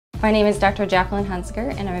My name is Dr. Jacqueline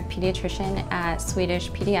Hunziker, and I'm a pediatrician at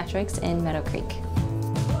Swedish Pediatrics in Meadow Creek.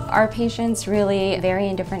 Our patients really vary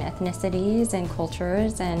in different ethnicities and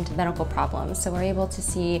cultures and medical problems. So we're able to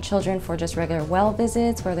see children for just regular well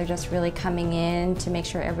visits where they're just really coming in to make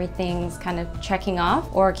sure everything's kind of checking off,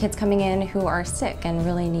 or kids coming in who are sick and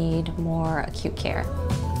really need more acute care.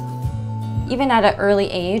 Even at an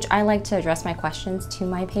early age, I like to address my questions to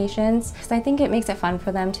my patients because I think it makes it fun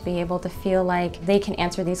for them to be able to feel like they can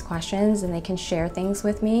answer these questions and they can share things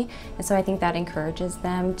with me. And so I think that encourages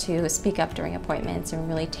them to speak up during appointments and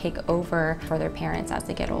really take over for their parents as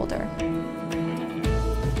they get older.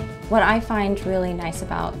 What I find really nice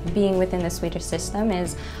about being within the Swedish system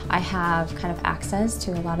is I have kind of access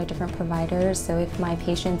to a lot of different providers. So if my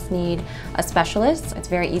patients need a specialist, it's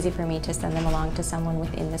very easy for me to send them along to someone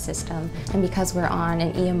within the system. And because we're on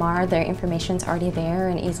an EMR, their information's already there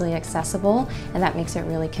and easily accessible, and that makes it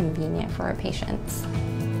really convenient for our patients.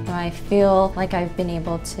 I feel like I've been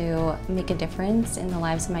able to make a difference in the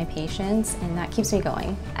lives of my patients, and that keeps me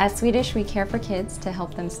going. At Swedish, we care for kids to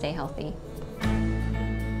help them stay healthy.